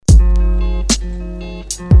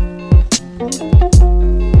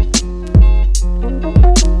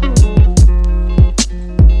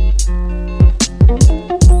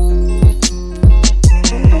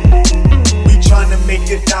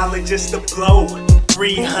go.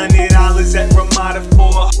 $300 at Ramada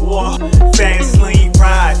for a war. Fast lane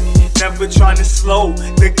riding, never trying to slow.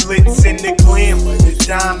 The glitz and the glamour, the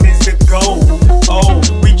diamonds, the gold. Oh,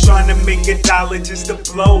 we trying to make $1 just to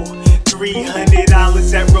blow.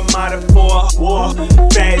 $300 at Ramada for a war.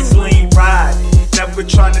 Fast lane riding, never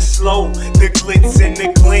trying to slow. The glitz and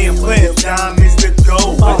the glamour, the diamonds, the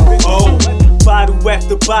gold. Oh, bottle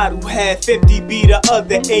after bottle, had 50 be the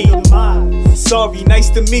other 80. Sorry, nice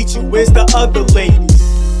to meet you, where's the other ladies?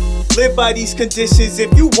 Live by these conditions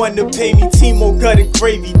if you wanna pay me. Timo got a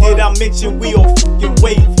gravy. Did I mention we all fucking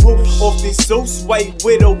wavy? Off this Zeus, white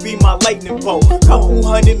widow be my lightning bolt. Couple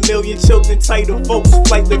 100 million children, tighter votes.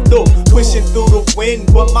 Flight lift off, pushing through the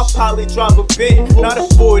wind, but my pilot drive a bit. Not a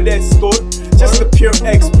Ford Escort, just a pure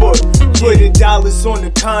export. Put $1 on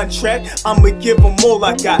the contract, I'ma give them all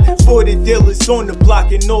I got. For the dealers on the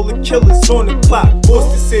block and all the killers on the clock.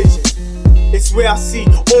 Boss decision, it's where I see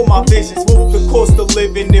all my visions. Move the cost of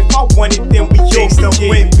living, if I want it then we all things don't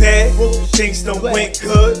went bad, things don't went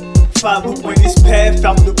good. Following this path,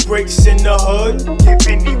 out the bricks in the hood. Give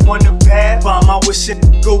anyone a path, bomb I wish a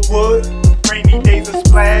nigga would. Rainy days a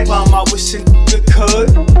splash, bomb I wish a nigga could.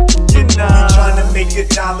 You know, we tryna make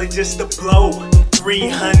 $1 just to blow.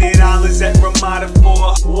 $300 at Ramada for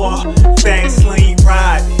a war. Fast lane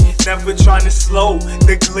riding, never trying to slow.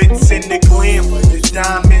 The glitz and the glamour, the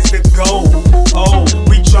diamonds, the gold. Oh,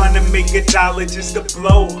 we tryna make $1 just to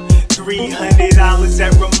blow. $300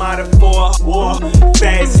 at Ramada for a war.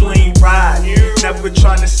 Fast lane ride, never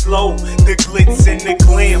tryna slow. The glitz and the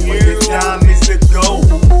glamour, the diamonds, the gold.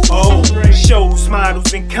 Oh, shows,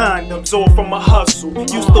 models, and condoms, all from a hustle.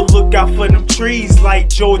 Used to look out for them trees like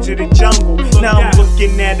Georgia the jungle. Now I'm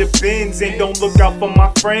looking at the Benz and don't look out for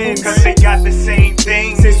my friends, cause they got the same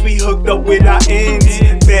thing since we hooked up with our ends.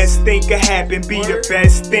 Best thing could happen, be the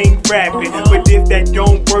best thing rapping. But if that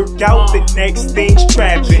don't work out, the next thing's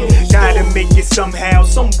trapping. Gotta make it somehow,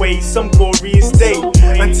 some way, some glorious day.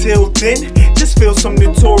 Until then, just feel some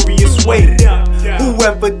notorious way.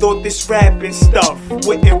 Whoever thought this rapping stuff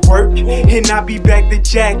wouldn't work, and I'd be back to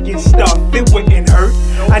jacking stuff, it wouldn't hurt.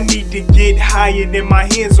 I need to get higher than my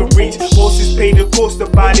hands will reach. Bosses pay the cost to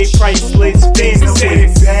buy they priceless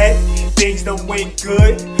Fantasies. Bad, things done went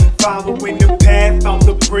good. Following the path, out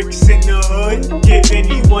the bricks in the hood. Give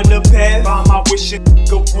anyone a path, bomb I wish a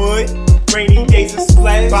nigga would. Rainy days a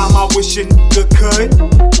splash, bomb I wish a nigga could.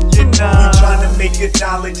 You know, we tryna make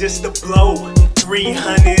 $1 just to blow.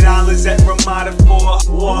 $300 at Ramada for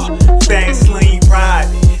a war. Fast lane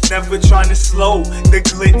riding, never tryna slow. The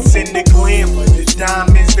glitz and the glamour, the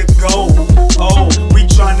diamonds, the gold. Oh, we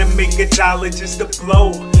tryna make $1 just to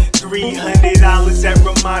blow. $300 at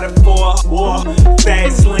Ramada for a war.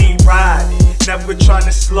 Fast